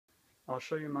I'll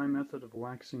show you my method of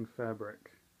waxing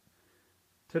fabric.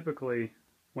 Typically,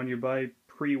 when you buy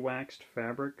pre-waxed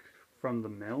fabric from the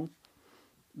mill,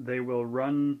 they will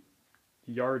run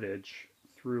yardage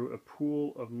through a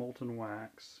pool of molten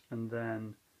wax and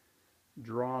then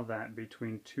draw that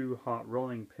between two hot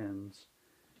rolling pins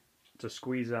to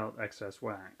squeeze out excess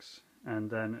wax.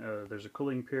 And then there's a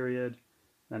cooling period,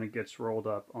 then it gets rolled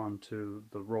up onto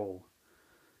the roll.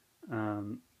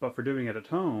 But for doing it at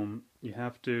home, you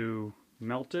have to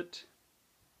melt it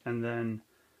and then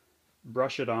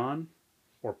brush it on,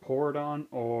 or pour it on,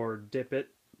 or dip it.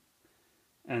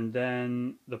 And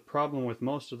then the problem with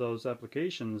most of those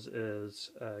applications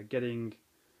is getting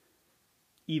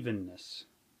evenness,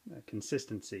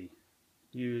 consistency.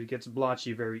 It gets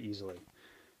blotchy very easily.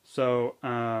 So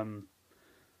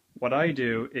what I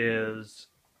do is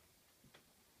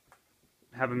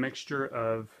have a mixture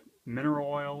of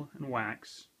mineral oil and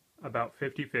wax, about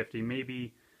 50-50,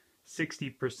 maybe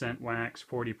 60% wax,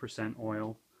 40%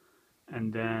 oil,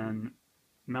 and then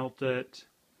melt it,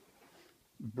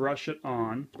 brush it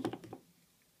on.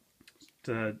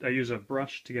 I use a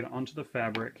brush to get it onto the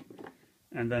fabric,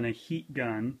 and then a heat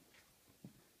gun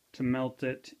to melt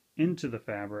it into the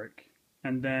fabric.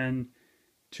 And then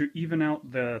to even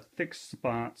out the thick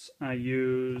spots, I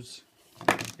use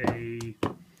a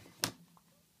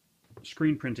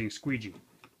screen printing squeegee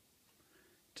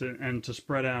to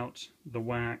spread out the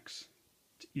wax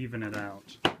to even it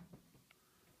out.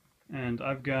 And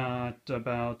I've got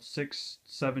about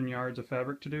 6-7 yards of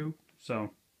fabric to do, so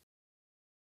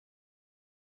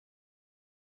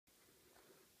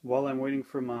while I'm waiting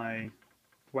for my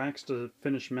wax to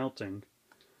finish melting,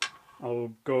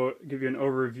 I'll give you an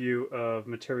overview of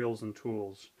materials and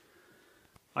tools.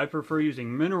 I prefer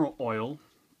using mineral oil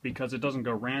because it doesn't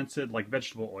go rancid like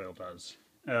vegetable oil does.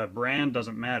 Brand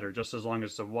doesn't matter, just as long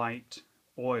as it's a white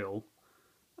oil.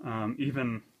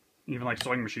 Even like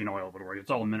sewing machine oil would work. It's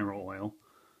all mineral oil.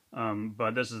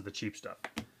 But this is the cheap stuff.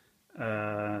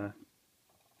 I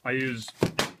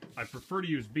prefer to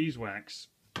use beeswax,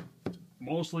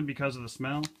 mostly because of the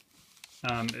smell.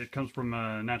 It comes from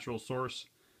a natural source,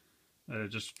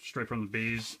 just straight from the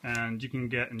bees, and you can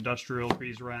get industrial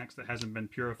beeswax that hasn't been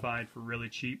purified for really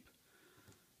cheap.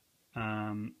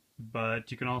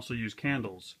 But you can also use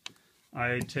candles.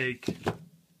 I take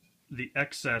the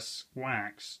excess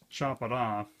wax, chop it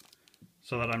off,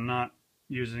 so that I'm not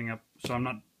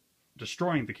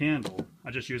destroying the candle.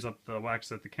 I just use up the wax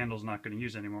that the candle's not going to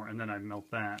use anymore, and then I melt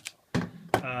that.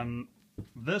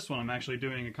 This one I'm actually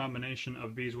doing a combination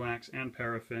of beeswax and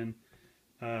paraffin.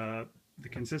 The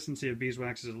consistency of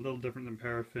beeswax is a little different than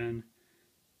paraffin.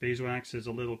 Beeswax is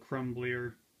a little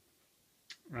crumblier.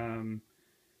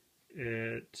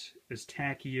 It is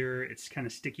tackier, it's kind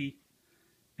of sticky,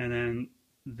 and then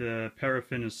the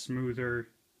paraffin is smoother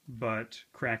but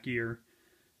crackier,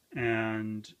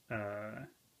 and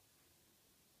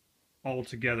all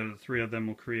together the three of them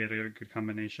will create a good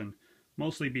combination.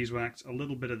 Mostly beeswax, a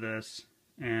little bit of this,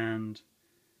 and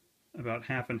about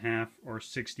half and half, or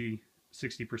 60%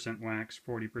 wax,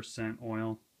 40%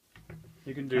 oil.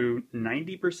 You can do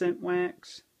 90%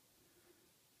 wax,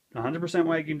 100%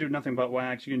 wax. You can do nothing but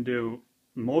wax. You can do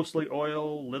mostly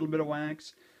oil, a little bit of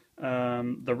wax.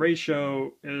 The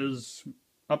ratio is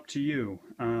up to you.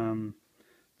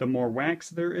 The more wax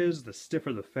there is, the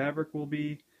stiffer the fabric will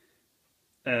be.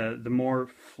 The more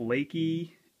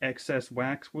flaky excess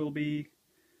wax will be.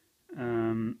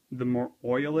 The more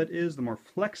oil it is, the more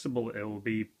flexible it will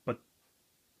be, but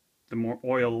the more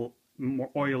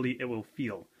oily it will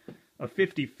feel. A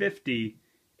 50-50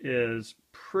 is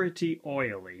pretty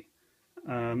oily.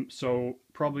 So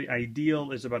probably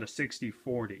ideal is about a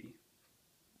 60-40.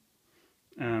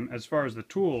 As far as the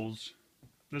tools,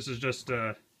 this is just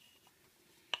a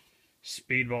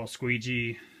speedball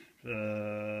squeegee,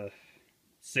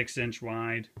 6-inch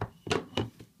wide,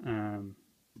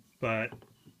 but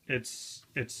it's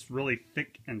really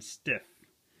thick and stiff.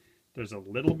 There's a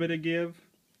little bit of give,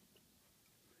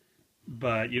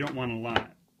 but you don't want a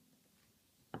lot.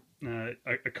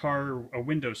 A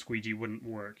window squeegee wouldn't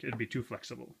work. It'd be too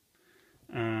flexible.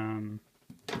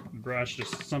 Brush,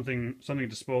 just something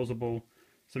disposable,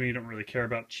 something you don't really care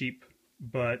about, cheap,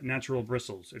 but natural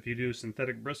bristles. If you do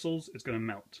synthetic bristles, it's going to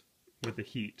melt with the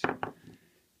heat.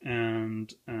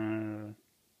 And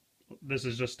this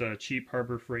is just a cheap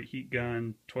Harbor Freight heat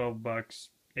gun, 12 bucks,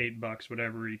 8 bucks,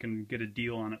 whatever you can get a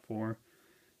deal on it for.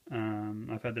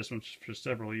 I've had this one for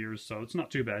several years, so it's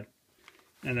not too bad.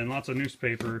 And then lots of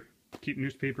newspaper. Keep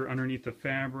newspaper underneath the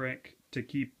fabric to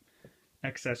keep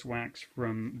excess wax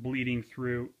from bleeding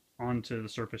through onto the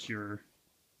surface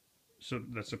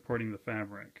that's supporting the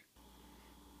fabric.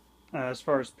 As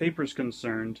far as paper is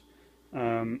concerned,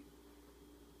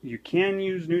 you can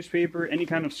use newspaper, any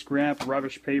kind of scrap,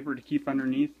 rubbish paper to keep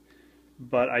underneath,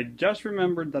 but I just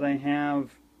remembered that I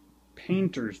have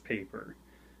painter's paper.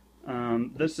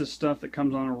 This is stuff that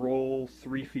comes on a roll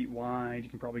 3 feet wide. You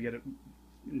can probably get it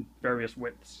in various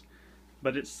widths,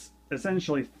 but it's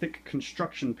essentially thick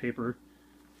construction paper,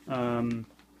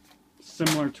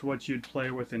 similar to what you'd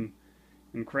play with in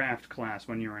craft class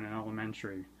when you were in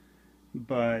elementary.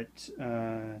 But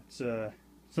it's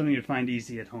something you'd find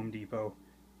easy at Home Depot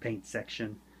paint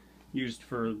section, used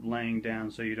for laying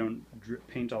down so you don't drip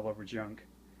paint all over junk.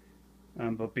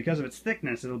 But because of its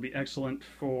thickness, it'll be excellent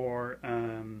for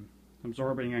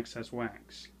absorbing excess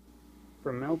wax.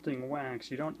 For melting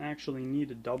wax, you don't actually need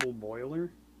a double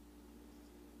boiler.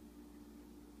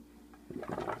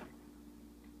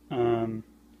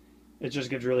 It just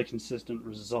gives really consistent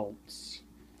results.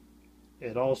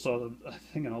 It also, I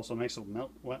think it also makes it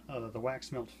melt, the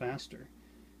wax melt faster,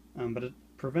 but it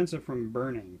prevents it from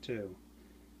burning too.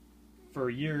 For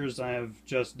years I have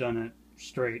just done it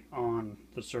straight on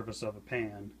the surface of a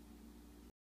pan.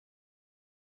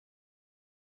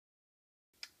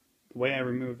 The way I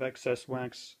remove excess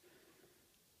wax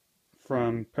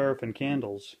from paraffin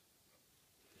candles,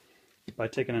 by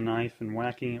taking a knife and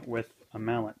whacking it with a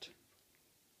mallet.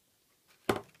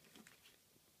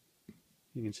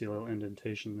 You can see a little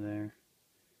indentation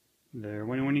there.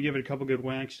 When you give it a couple good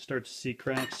whacks, you start to see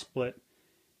cracks split,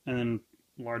 and then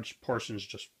large portions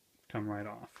just come right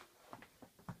off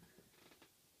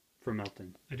for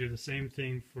melting. I do the same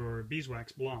thing for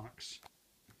beeswax blocks.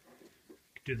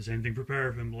 Do the same thing for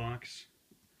paraffin blocks.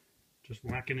 Just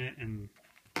whacking it and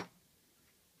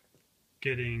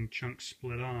getting chunks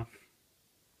split off.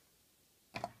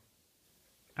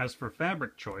 As for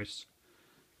fabric choice,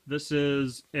 this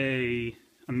is a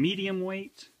medium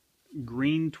weight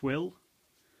green twill.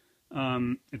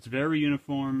 It's very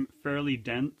uniform, fairly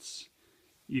dense.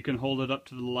 You can hold it up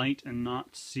to the light and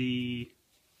not see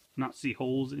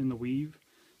holes in the weave.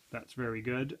 That's very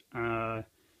good. I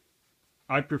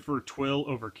prefer twill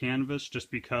over canvas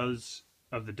just because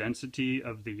of the density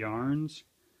of the yarns.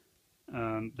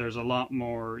 There's a lot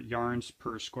more yarns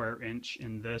per square inch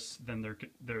in this than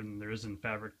there is in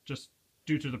fabric, just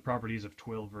due to the properties of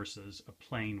twill versus a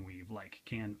plain weave like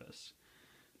canvas.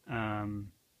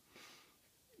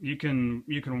 You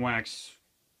can wax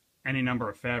any number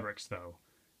of fabrics though.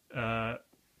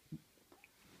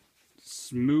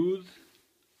 Smooth,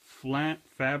 flat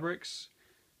fabrics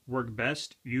work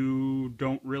best. You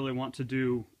don't really want to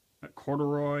do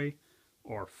corduroy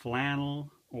or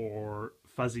flannel or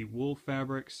fuzzy wool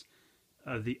fabrics.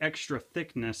 The extra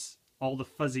thickness, all the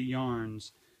fuzzy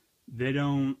yarns, they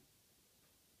don't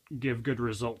give good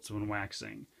results when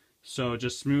waxing. So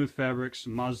just smooth fabrics,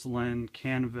 muslin,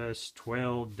 canvas,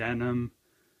 twill, denim,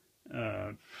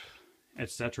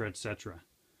 etc., etc.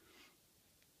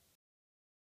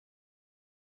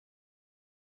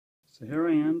 So here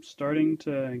I am starting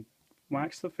to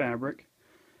wax the fabric.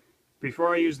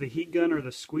 Before I use the heat gun or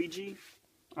the squeegee,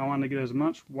 I want to get as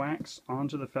much wax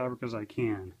onto the fabric as I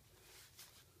can.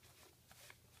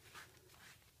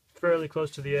 Fairly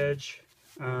close to the edge.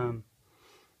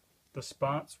 The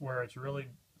spots where it's really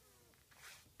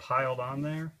piled on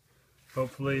there,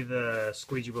 hopefully the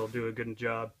squeegee will do a good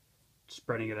job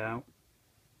spreading it out.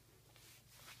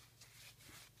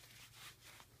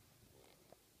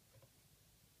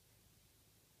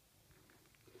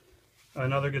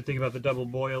 Another good thing about the double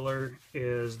boiler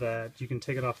is that you can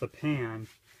take it off the pan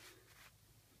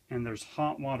and there's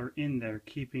hot water in there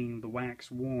keeping the wax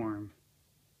warm,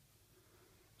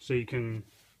 so you can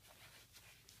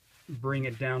bring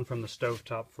it down from the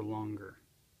stovetop for longer.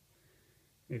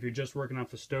 If you're just working off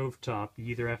the stovetop, you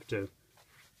either have to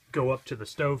go up to the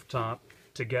stovetop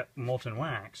to get molten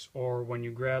wax, or when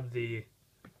you grab the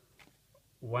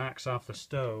wax off the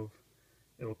stove,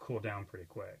 it'll cool down pretty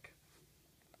quick.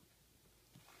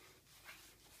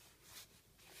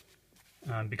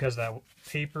 Because that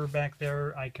paper back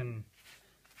there, I can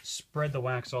spread the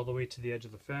wax all the way to the edge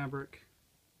of the fabric.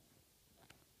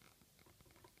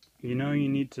 You know you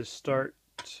need to start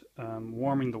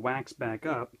warming the wax back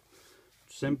up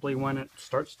simply when it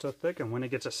starts to thicken, when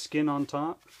it gets a skin on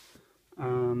top.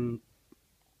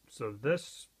 So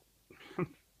this,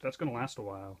 that's going to last a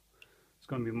while. It's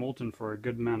going to be molten for a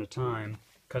good amount of time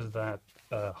because of that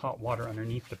hot water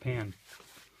underneath the pan.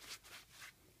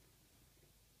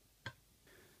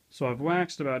 So I've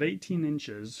waxed about 18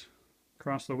 inches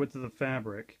across the width of the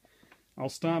fabric. I'll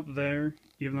stop there,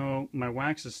 even though my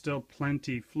wax is still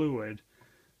plenty fluid.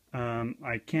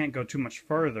 I can't go too much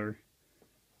further,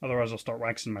 otherwise I'll start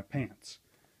waxing my pants.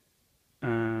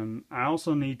 I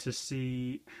also need to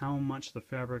see how much the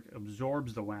fabric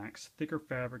absorbs the wax. Thicker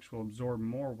fabrics will absorb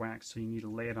more wax, so you need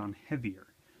to lay it on heavier.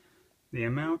 The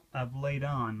amount I've laid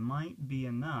on might be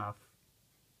enough,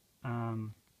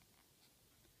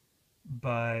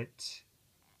 but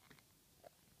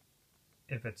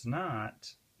if it's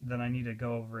not, then I need to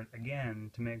go over it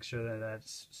again to make sure that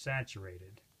that's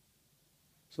saturated.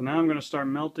 So now I'm going to start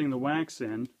melting the wax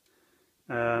in.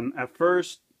 At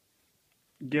first,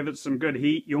 give it some good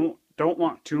heat. You don't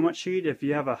want too much heat. If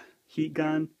you have a heat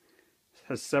gun, it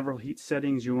has several heat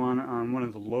settings, you want it on one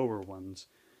of the lower ones.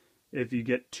 If you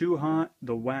get too hot,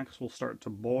 the wax will start to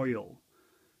boil.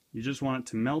 You just want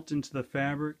it to melt into the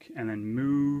fabric and then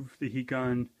move the heat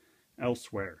gun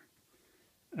elsewhere.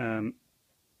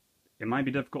 It might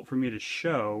be difficult for me to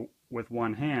show with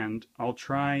one hand. I'll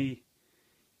try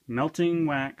melting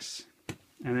wax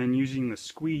and then using the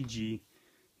squeegee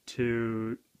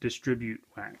to distribute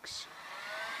wax.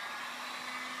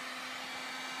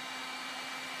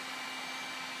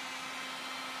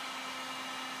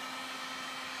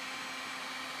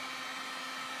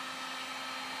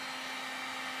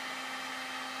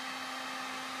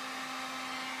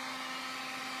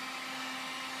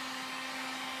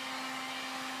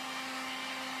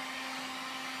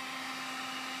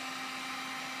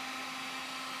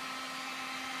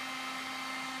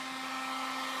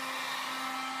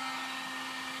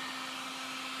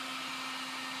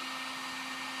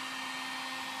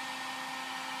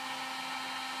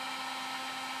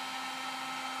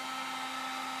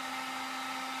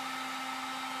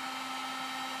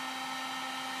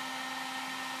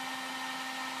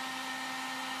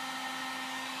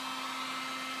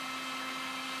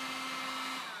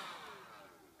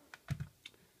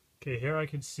 Okay, here I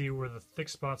can see where the thick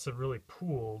spots have really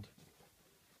pooled.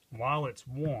 While it's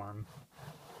warm,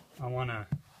 I want to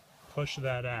push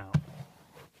that out.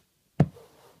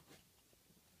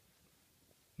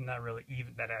 And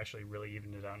that actually really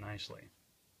evened it out nicely.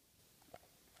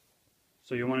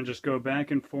 So you want to just go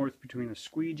back and forth between the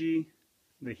squeegee,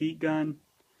 the heat gun,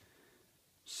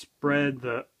 spread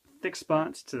the thick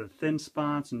spots to the thin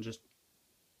spots and just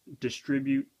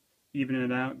distribute, even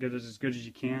it out, get it as good as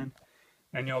you can.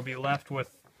 And you'll be left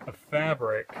with a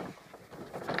fabric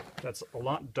that's a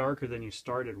lot darker than you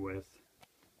started with.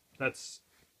 That's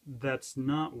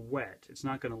not wet. It's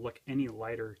not going to look any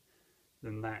lighter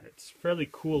than that. It's fairly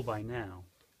cool by now.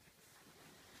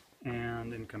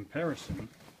 And in comparison,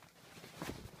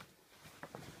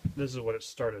 this is what it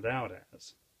started out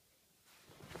as.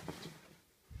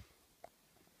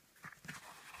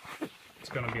 It's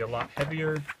going to be a lot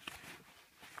heavier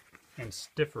and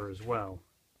stiffer as well.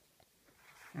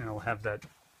 And it'll have that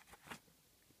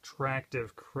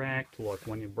attractive, cracked look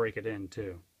when you break it in,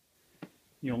 too.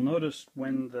 You'll notice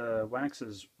when the wax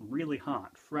is really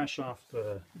hot, fresh off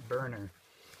the burner,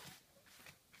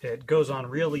 it goes on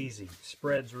real easy,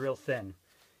 spreads real thin,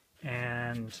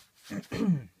 and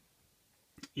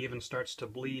even starts to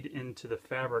bleed into the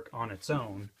fabric on its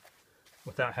own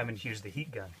without having to use the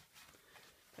heat gun.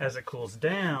 As it cools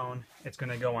down, it's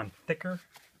going to go on thicker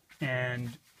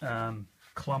and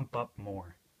clump up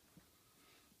more.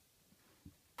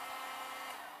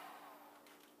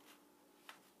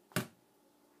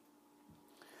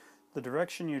 The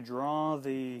direction you draw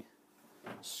the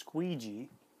squeegee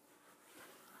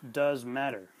does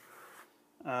matter.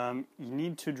 You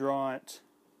need to draw it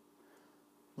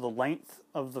the length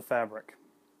of the fabric.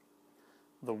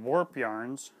 The warp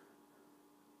yarns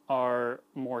are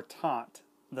more taut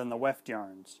than the weft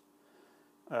yarns.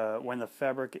 When the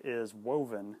fabric is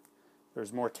woven,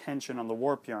 there's more tension on the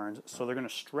warp yarns, so they're going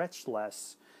to stretch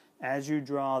less as you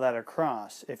draw that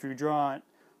across. If you draw it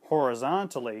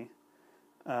horizontally,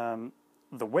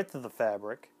 the width of the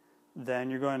fabric, then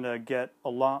you're going to get a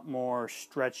lot more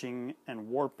stretching and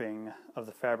warping of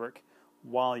the fabric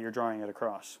while you're drawing it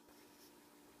across.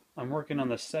 I'm working on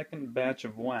the second batch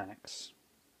of wax.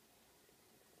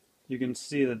 You can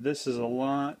see that this is a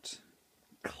lot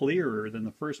clearer than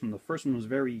the first one. The first one was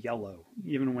very yellow,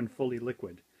 even when fully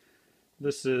liquid.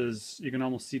 This is, you can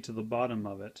almost see to the bottom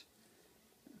of it.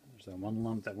 There's that one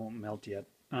lump that won't melt yet.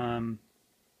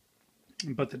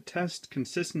 But to test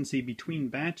consistency between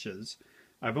batches,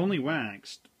 I've only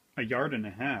waxed 1.5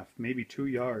 yards, maybe 2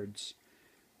 yards,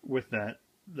 with that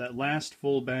last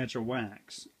full batch of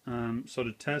wax. So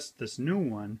to test this new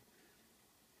one,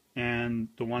 and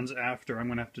the ones after, I'm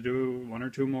going to have to do 1 or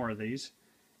 2 more of these.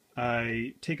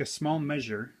 I take a small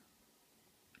measure,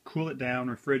 cool it down,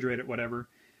 refrigerate it, whatever.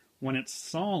 When it's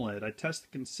solid, I test the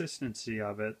consistency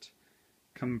of it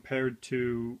compared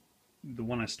to the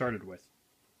one I started with,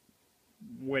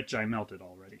 which I melted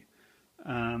already.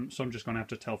 so I'm just going to have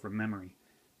to tell from memory.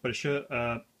 But it should.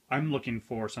 I'm looking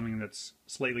for something that's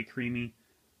slightly creamy,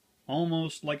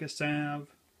 almost like a salve,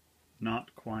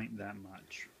 not quite that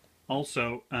much.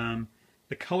 Also,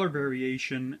 the color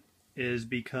variation is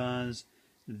because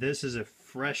this is a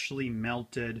freshly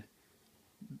melted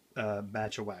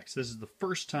batch of wax. This is the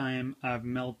first time I've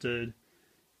melted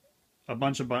a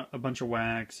bunch of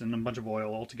wax and a bunch of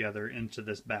oil all together into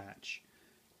this batch.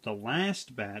 The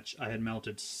last batch I had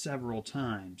melted several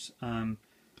times.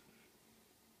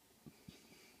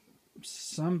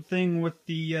 Something with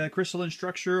the crystalline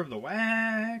structure of the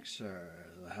wax, or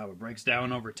how it breaks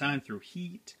down over time through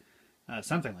heat,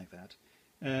 something like that.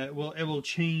 Well, it will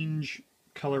change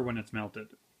color when it's melted.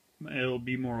 It'll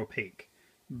be more opaque,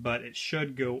 but it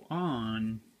should go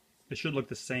on. It should look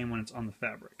the same when it's on the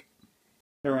fabric.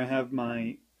 Here I have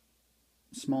my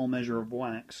small measure of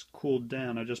wax cooled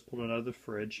down. I just pulled it out of the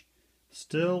fridge.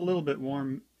 Still a little bit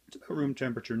warm. It's about room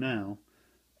temperature now,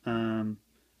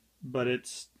 but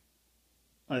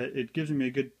it gives me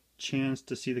a good chance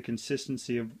to see the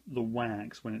consistency of the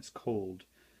wax when it's cold.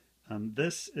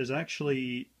 This is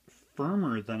actually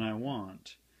firmer than I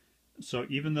want. So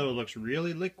even though it looks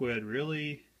really liquid,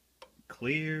 really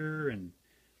clear and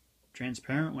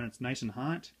transparent when it's nice and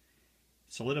hot,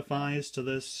 it solidifies to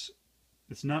this.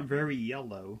 It's not very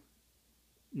yellow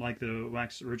like the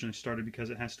wax originally started because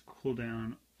it has to cool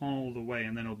down all the way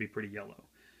and then it'll be pretty yellow.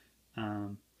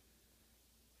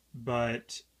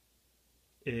 But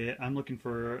I'm looking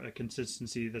for a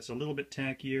consistency that's a little bit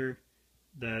tackier,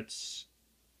 that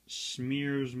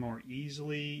smears more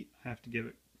easily. I have to give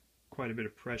it quite a bit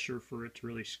of pressure for it to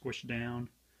really squish down.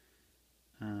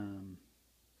 A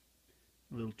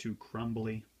little too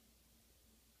crumbly.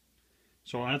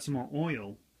 So I'll add some more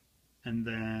oil and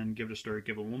then give it a stir,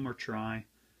 give it one more try,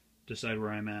 decide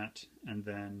where I'm at, and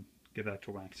then get back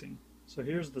to waxing. So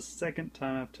here's the second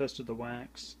time I've tested the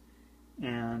wax,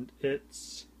 and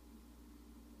it's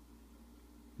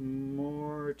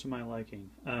more to my liking.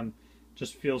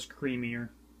 Just feels creamier,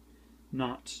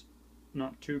 not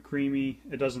too creamy.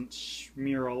 It doesn't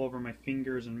smear all over my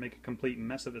fingers and make a complete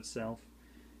mess of itself,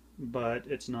 but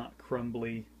it's not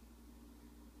crumbly.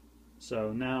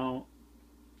 So now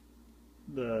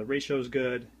the ratio is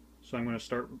good, so I'm going to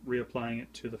start reapplying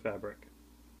it to the fabric.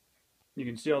 You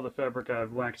can see all the fabric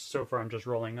I've waxed so far. I'm just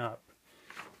rolling up,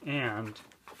 and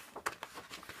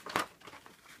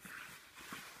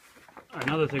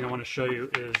another thing I want to show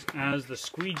you is as the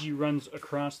squeegee runs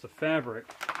across the fabric,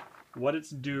 what it's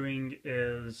doing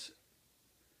is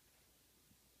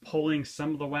pulling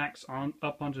some of the wax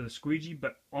up onto the squeegee,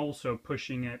 but also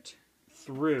pushing it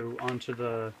through onto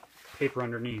the paper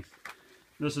underneath.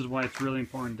 This is why it's really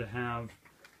important to have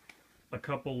a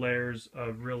couple layers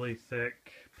of really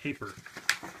thick paper.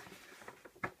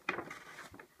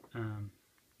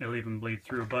 It'll even bleed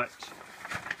through, but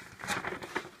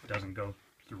it doesn't go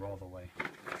through all the way.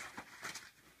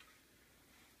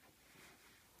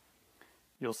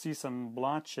 You'll see some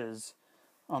blotches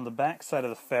on the back side of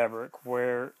the fabric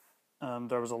where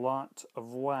there was a lot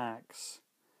of wax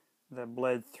that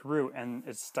bled through and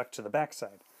it's stuck to the back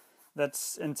side.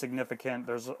 That's insignificant.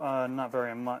 There's not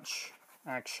very much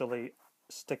actually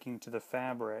sticking to the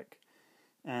fabric.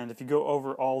 And if you go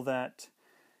over all that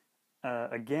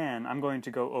again, I'm going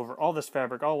to go over all this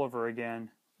fabric all over again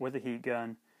with a heat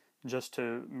gun just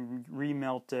to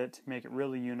remelt it, make it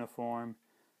really uniform,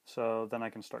 so then I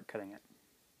can start cutting it.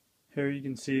 Here you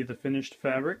can see the finished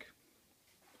fabric.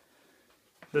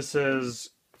 This is,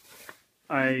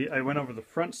 I went over the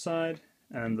front side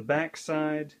and the back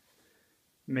side,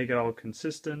 make it all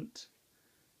consistent,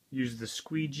 use the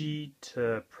squeegee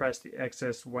to press the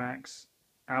excess wax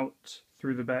out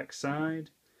through the back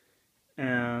side,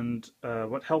 and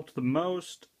what helped the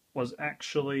most was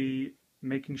actually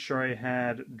making sure I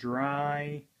had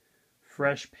dry,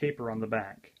 fresh paper on the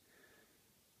back.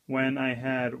 When I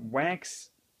had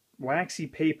waxy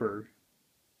paper,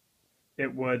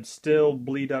 it would still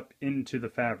bleed up into the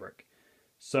fabric.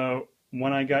 So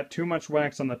when I got too much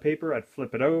wax on the paper, I'd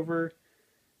flip it over,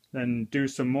 then do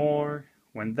some more.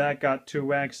 When that got too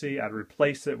waxy, I'd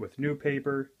replace it with new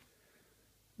paper.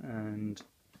 And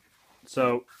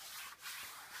so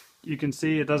you can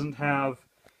see it doesn't have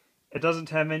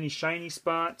any shiny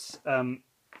spots.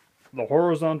 The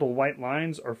horizontal white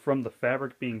lines are from the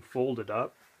fabric being folded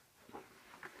up.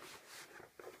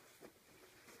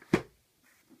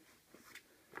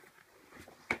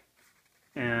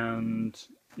 And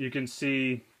you can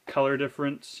see color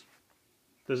difference.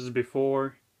 This is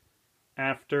before,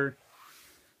 after.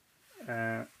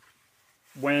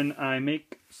 When I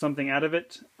make something out of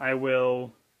it, I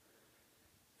will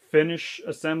finish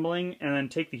assembling and then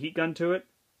take the heat gun to it,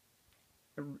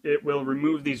 it will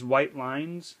remove these white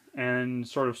lines and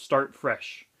sort of start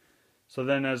fresh. So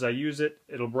then as I use it,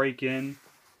 it'll break in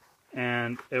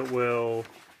and it will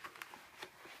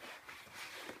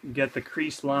get the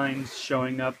crease lines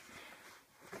showing up.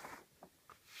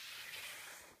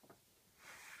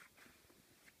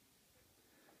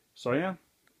 So yeah,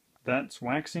 that's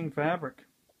waxing fabric.